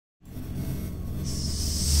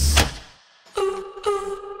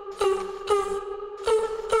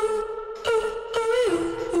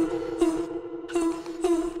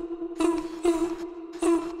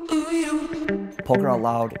Poker Out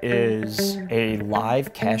Loud is a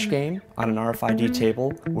live cash game on an RFID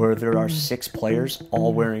table where there are 6 players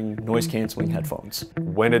all wearing noise-canceling headphones.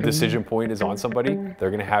 When a decision point is on somebody,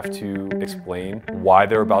 they're gonna have to explain why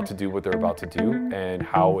they're about to do what they're about to do and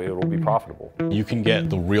how it will be profitable. You can get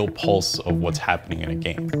the real pulse of what's happening in a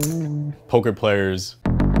game. Poker players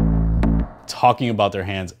talking about their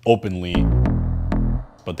hands openly,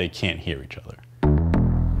 but they can't hear each other.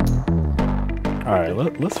 All right,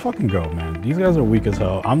 let's fucking go, man. These guys are weak as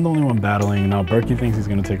hell. I'm the only one battling. Now Berkey thinks he's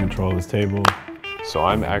gonna take control of this table. So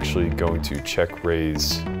I'm actually going to check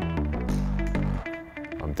raise.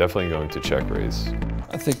 I'm definitely going to check raise.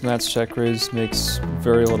 I think Matt's check raise makes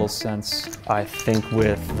very little sense. I think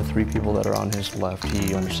with the 3 people that are on his left,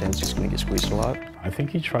 he understands he's going to get squeezed a lot. I think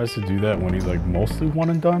he tries to do that when he's like mostly one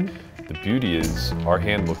and done. The beauty is our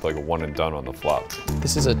hand looked like a one and done on the flop.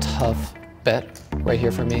 This is a tough bet right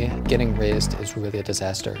here for me. Getting raised is really a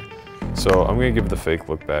disaster. So I'm gonna give the fake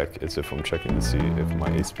look back as if I'm checking to see if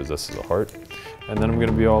my ace possesses a heart, and then I'm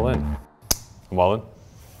gonna be all in. I'm all in.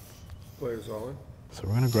 Players all in. So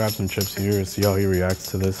we're gonna grab some chips here and see how he reacts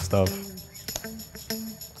to this stuff.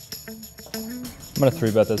 I'm gonna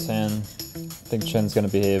 3-bet this hand. I think Chin's gonna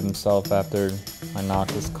behave himself after I knock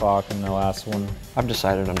this clock in the last one. I've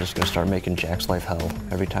decided I'm just going to start making Jack's life hell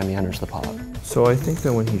every time he enters the pot. So I think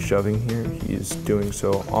that when he's shoving here, he's doing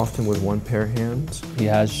so often with 1 pair hands. He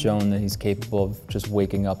has shown that he's capable of just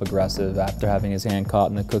waking up aggressive after having his hand caught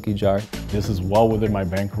in the cookie jar. This is well within my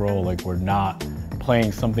bankroll. Like, we're not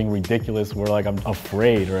playing something ridiculous where like I'm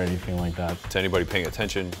afraid or anything like that. To anybody paying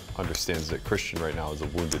attention, understands that Christian right now is a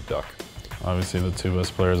wounded duck. Obviously the 2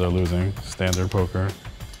 best players are losing, standard poker.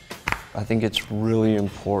 I think it's really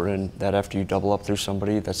important that after you double up through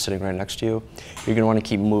somebody that's sitting right next to you, you're going to want to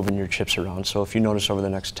keep moving your chips around. So if you notice over the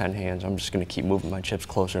next 10 hands, I'm just going to keep moving my chips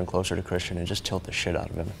closer and closer to Christian and just tilt the shit out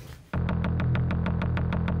of him.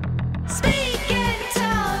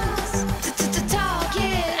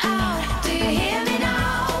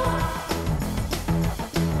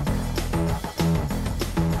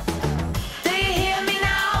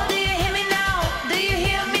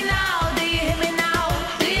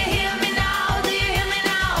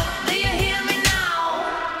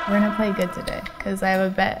 We're gonna play good today, because I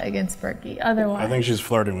have a bet against Berkey. Otherwise, I think she's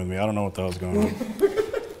flirting with me. I don't know what the hell's going on.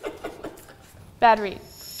 bad read.